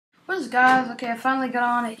What's guys? Okay, I finally got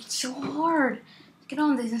on it. It's so hard to get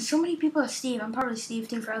on this, and so many people are Steve. I'm probably Steve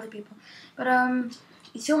too for other people, but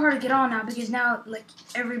it's so hard to get on now because now like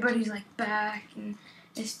everybody's like back and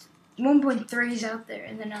it's 1.3 is out there,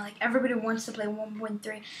 and then like everybody wants to play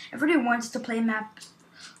 1.3. Everybody wants to play map.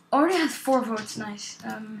 Already has 4 votes. Nice.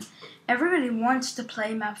 Everybody wants to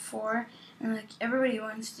play map 4. And like everybody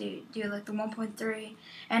wants to do like the 1.3,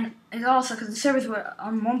 and it's also because the servers were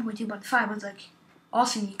on 1.2, but 5 was like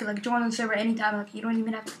awesome. You could like join the server anytime. Like you don't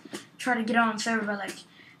even have to try to get on the server by like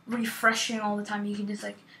refreshing all the time. You can just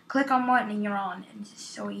like click on one and you're on, and it's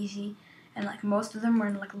just so easy. And like most of them were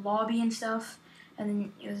in like lobby and stuff, and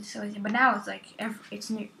then it was so easy. But now it's like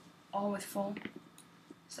it's always full.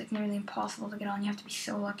 It's like nearly impossible to get on. You have to be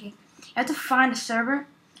so lucky. You have to find a server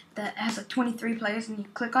that has like 23 players, and you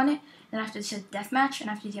click on it. Then after it says deathmatch, and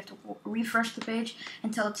after you have to refresh the page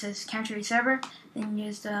until it says country server. Then you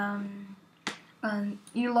just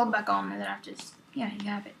you log back on, and then after you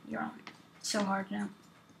have it. You're on. It's so hard now.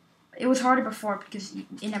 It was harder before because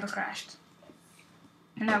it never crashed,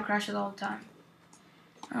 and now it crashes all the time.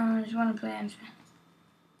 I just want to play and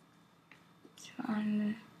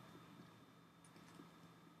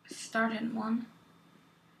start in 1.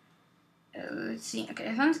 Let's see. Okay,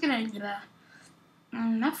 if I'm just gonna do that.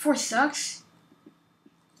 Map 4 sucks.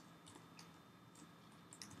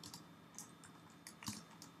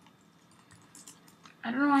 I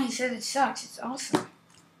don't know why he says it sucks. It's awesome.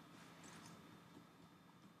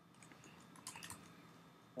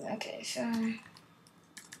 Okay, so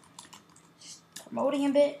just promoting a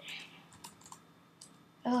bit.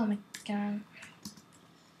 Oh my god.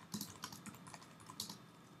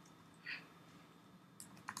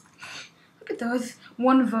 Look at those.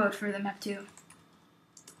 1 vote for the map 2.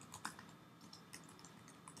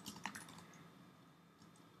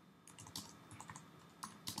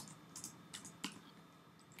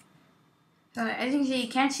 So as you can see, you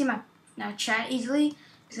can't see my chat easily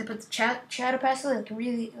because I put the chat opacity like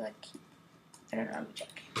really like I don't know. Let me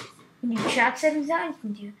check. When you chat settings down, you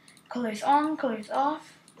can do colors on, colors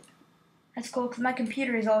off. That's cool because my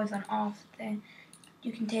computer is always on off. Then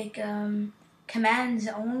you can take commands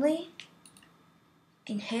only.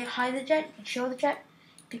 You can hide the chat. You can show the chat.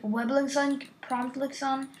 Pick web links on. You can prompt links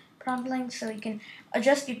on. Prompt links, so you can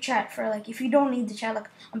adjust your chat for like if you don't need the chat. Like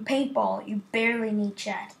on paintball, you barely need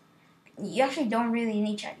chat. You actually don't really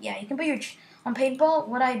need chat. Yeah, you can put your on paintball.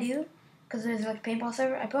 What I do, because there's like a paintball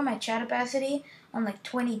server, I put my chat opacity on like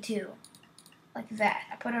 22, like that.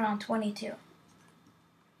 I put it on 22,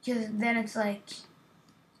 because then it's like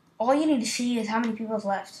all you need to see is how many people's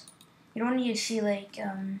left. You don't need to see like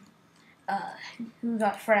who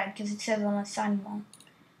got fragged because it says on the sign wall.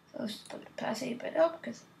 So let's just put the opacity a bit up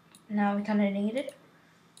because now we kind of need it.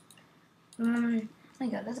 Oh my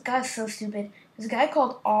god, this guy's so stupid. There's a guy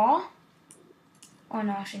called Aw. Oh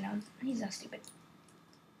no, actually no, he's not stupid.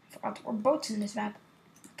 I forgot there were boats in this map.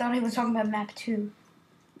 I thought he was talking about map 2.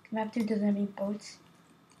 Map 2 doesn't have any boats.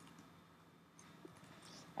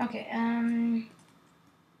 Okay,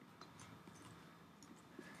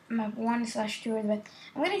 map 1/2 is bad.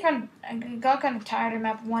 I got kind of tired of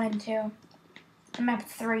map 1 and 2. And map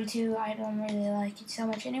 3 too, I don't really like it so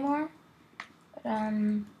much anymore. But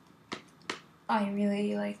I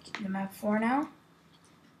really like the map 4 now.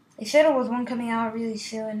 They said it was one coming out really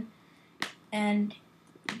soon, and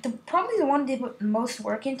probably the one they put most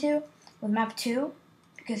work into was map 2,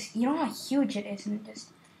 because you know how huge it is, and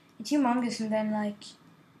it's humongous, and then like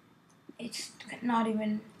it's not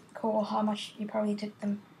even cool how much it probably took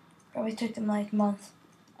them. Probably took them like not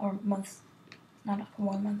like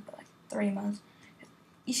 1 month, but like 3 months.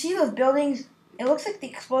 You see those buildings? It looks like they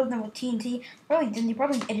exploded them with TNT. Probably didn't.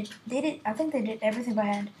 They did. I think they did everything by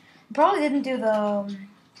hand. They probably didn't do the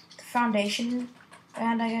foundation by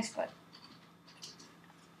hand, I guess, but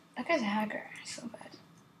that guy's a hacker. So bad.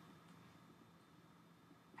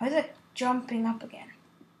 How is it jumping up again?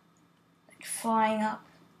 Like flying up.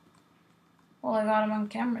 Well, I got him on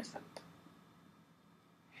camera. So.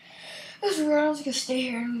 This is weird. I'm just gonna stay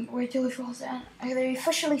here and wait till he falls down. Okay, they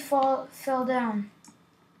officially fell down.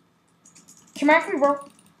 Come after me, bro.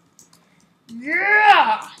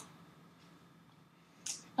 Yeah!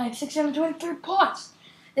 I have 623 points.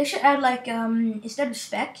 They should add like instead of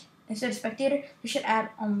spectator, they should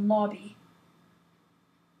add on lobby.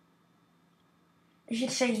 They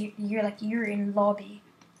should say you're in lobby.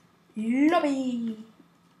 Lobby.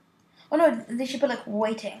 Oh no, they should put like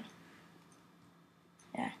waiting.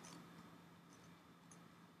 Yeah.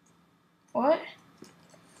 What?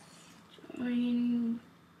 Join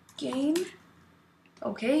game.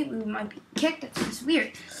 Okay, we might be kicked. That's just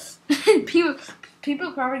weird. people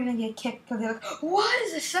are probably gonna get kicked because they're like, what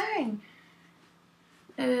is it saying?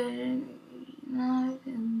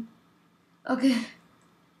 Okay.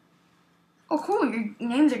 Oh, cool. Your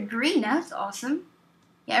names are green. That's awesome.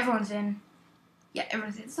 Yeah, everyone's in. Yeah,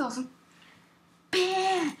 everyone's in. It's awesome.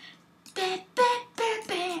 I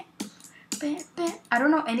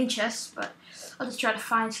don't know any chests, but I'll just try to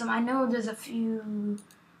find some. I know there's a few.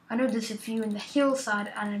 I know there's a few in the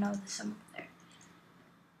hillside. I don't know there's some up there.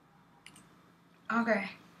 Okay.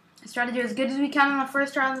 Let's try to do as good as we can on the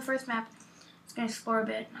first try on the first map. Just gonna explore a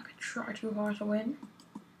bit. I'm not gonna try too hard to win.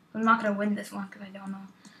 I'm not gonna win this one because I don't know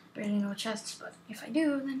barely know chests. But if I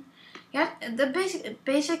do, then yeah. The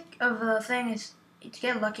basic of the thing is to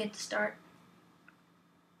get lucky at the start.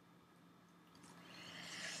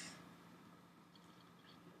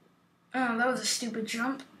 Oh, that was a stupid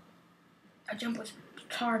jump. That jump was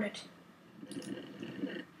retarded.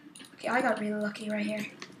 Okay, I got really lucky right here.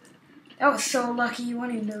 That was so lucky you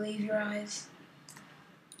wouldn't even believe your eyes.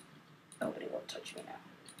 Nobody will touch me now.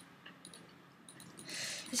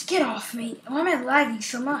 Just get off me. Why am I lagging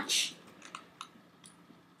so much?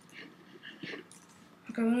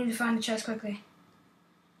 Okay, we need to find the chest quickly.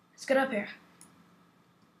 Let's get up here.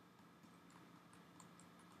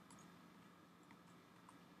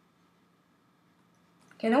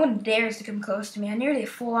 Okay, no one dares to come close to me. I nearly have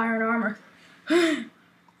full iron armor.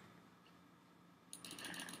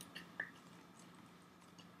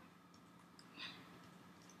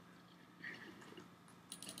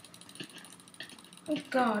 Oh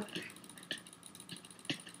God.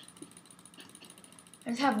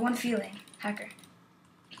 I just have one feeling, hacker.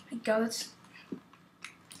 My God, that's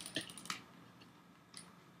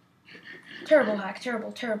terrible hack,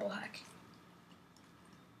 terrible hack.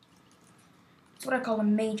 That's what I call a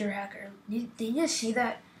major hacker. Did you just see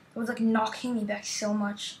that? It was like knocking me back so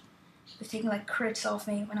much. It was taking like crits off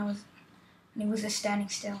me when he was just standing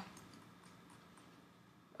still.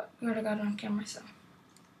 But we already got it on camera, so.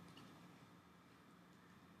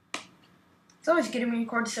 It's always good when you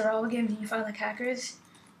record survival games and you find like hackers.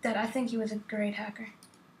 That I think he was a great hacker.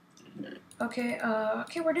 Okay,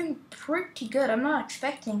 we're doing pretty good. I'm not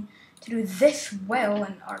expecting to do this well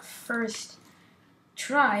in our first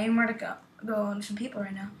try, and we're to go on some people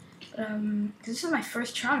right now. Because this is my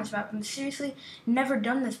first try on this map. I've seriously never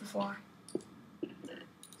done this before.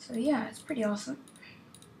 So yeah, it's pretty awesome.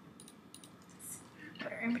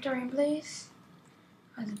 Put our inventory in place.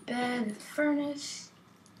 There's a bed, there's a furnace.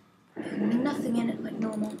 There's nothing in it like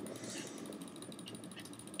normal.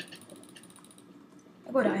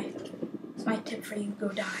 Go die. It's my tip for you, go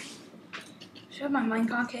die. Should I have my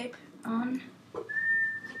minecon cape on?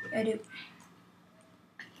 Yeah, I do.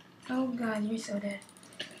 Oh God, you're so dead.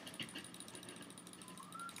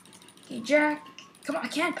 Okay, Jack. Come on, I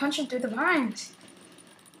can't punch him through the vines.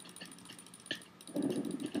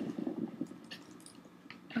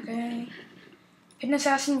 Okay. Hidden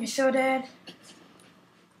assassin, you're so dead.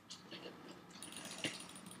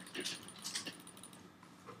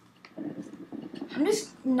 I'm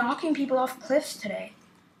just knocking people off cliffs today.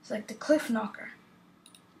 It's like the cliff knocker.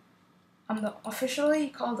 I'm the officially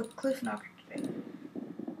called the cliff knocker today.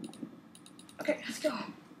 Okay, let's go.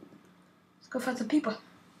 Let's go find some people.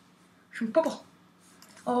 Some people.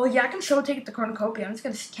 Oh yeah, I can so take it to cornucopia. I'm just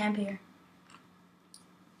gonna camp here.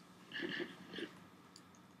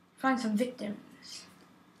 Find some victims.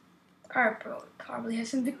 Pirate boat probably has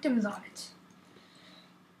some victims on it.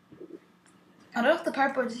 I don't know if the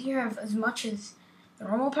pirate boats here have as much as the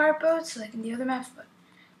normal pirate boats, like in the other maps, but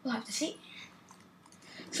we'll have to see.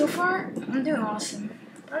 So far, I'm doing awesome.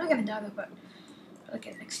 Probably gonna die though, but like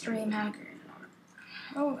an extreme hacker.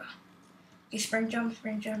 Oh, okay, sprint jump,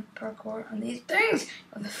 parkour on these things.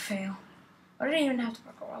 Oh, the fail. I didn't even have to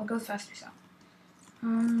parkour. I'll go faster, so.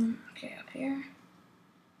 Okay, up here.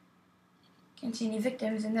 Can't see any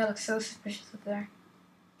victims, and that looks so suspicious up there.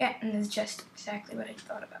 Yeah, and there's just exactly what I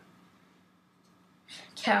thought about.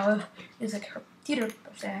 Cow is like her theater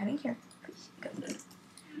standing here.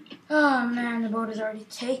 Oh man, the boat is already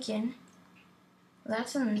taken. Well,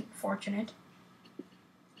 that's unfortunate.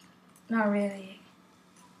 Not really.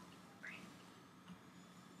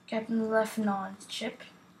 Captain left Nod's ship.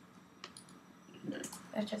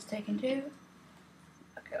 That's just taken too.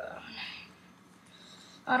 God.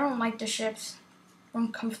 I don't like the ships. I'm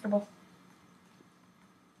uncomfortable.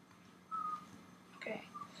 Okay.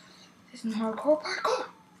 This is hardcore parkour.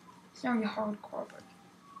 It's not really hardcore, but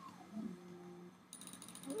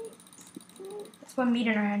let's put meat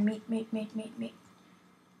in our hand. Meat.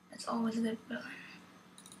 That's always a good feeling.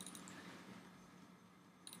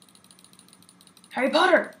 Harry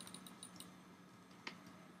Potter!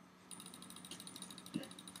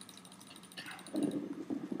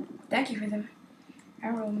 Thank you for them. I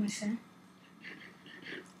roll my son.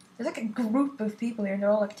 There's like a group of people here. They're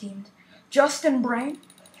all like teamed. Justin Brain.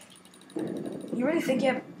 You really think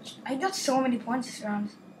you have... I got so many points this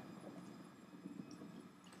round.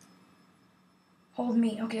 Hold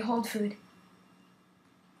meat. Okay, hold food.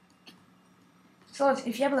 So if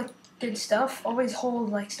you have like good stuff, always hold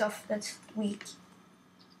like stuff that's weak.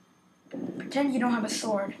 Pretend you don't have a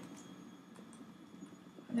sword.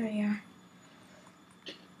 There you are.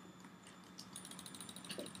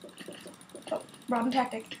 Oh, Robin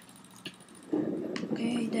tactic.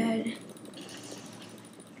 Okay, dead.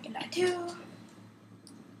 I can die too.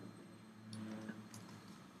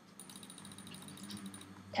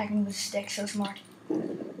 Attacking with a stick, so smart.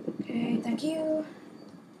 Okay, thank you.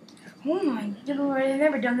 Oh my, I've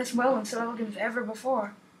never done this well in survival games ever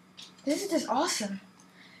before. This is just awesome.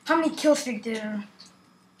 How many kill streak did I?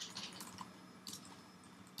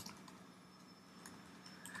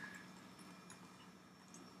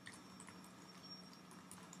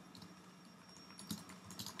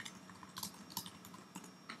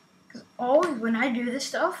 Because always when I do this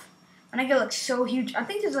stuff, when I get like so huge, I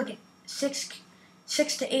think there's like a six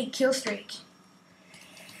to 8 kill streak.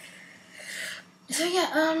 So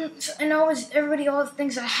yeah, and always everybody always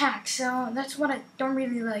thinks I hack, so that's what I don't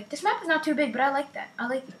really like. This map is not too big, but I like that. I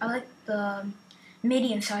like the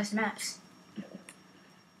medium-sized maps.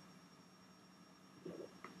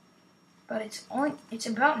 But it's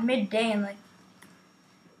about midday and like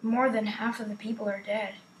more than half of the people are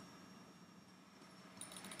dead.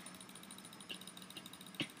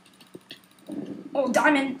 Oh,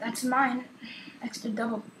 diamond, that's mine. Extra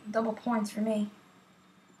double points for me.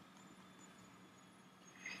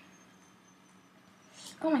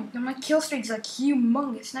 Oh my god, my kill streak's like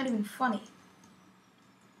humongous, not even funny.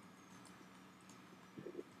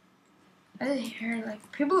 I just hear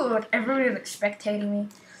like people are like everybody like spectating me.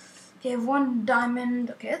 Okay, I have 1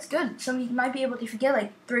 diamond. Okay, that's good. So you might be able to, if you get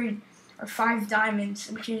like 3 or 5 diamonds,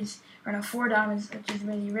 or no, 4 diamonds, which is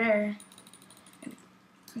really rare.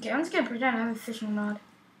 Okay, I'm just gonna pretend I have a fishing rod.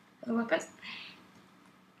 A weapon.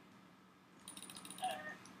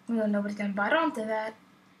 Well, nobody's gonna bite onto that.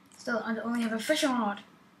 Still, I only have a fishing rod.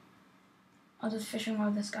 I'll just fishing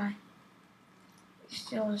rod this guy. He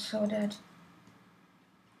still is so dead.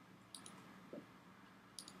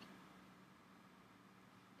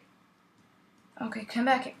 Okay, come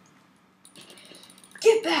back here.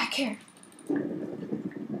 Get back here!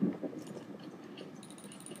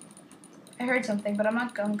 I heard something, but I'm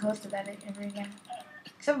not going close to that ever again.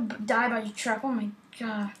 Because if I die by the trap, oh my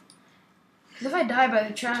god. Because if I die by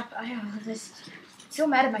the trap, I'm so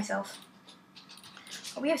mad at myself.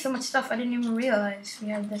 Oh, we have so much stuff, I didn't even realize we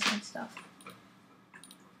had this much stuff.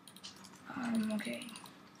 Okay.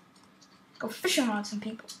 Go fishing rod some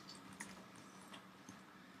people.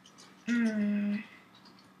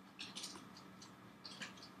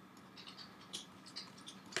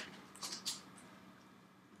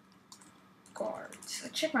 Guards.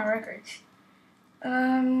 Let's check my records.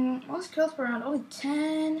 Most kills per round, only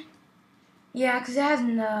 10. Yeah, because it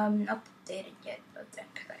hasn't updated yet. But then,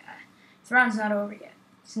 this round's not over yet.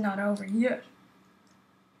 It's not over yet.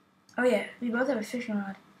 Oh yeah, we both have a fishing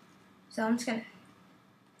rod. So I'm just gonna.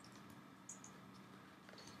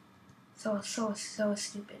 So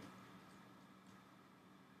stupid.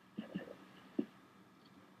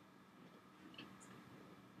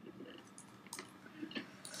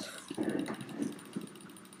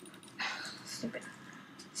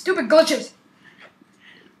 Stupid glitches.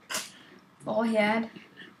 All he had.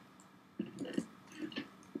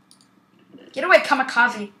 Get away,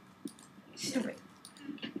 kamikaze. Stupid.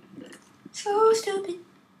 So stupid.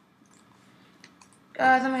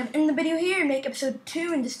 Guys, I'm going to end the video here and make episode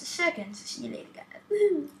 2 in just a second. So see you later, guys.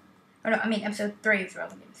 Woohoo. Or no, I mean episode 3 of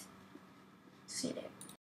Survival Games. See you later.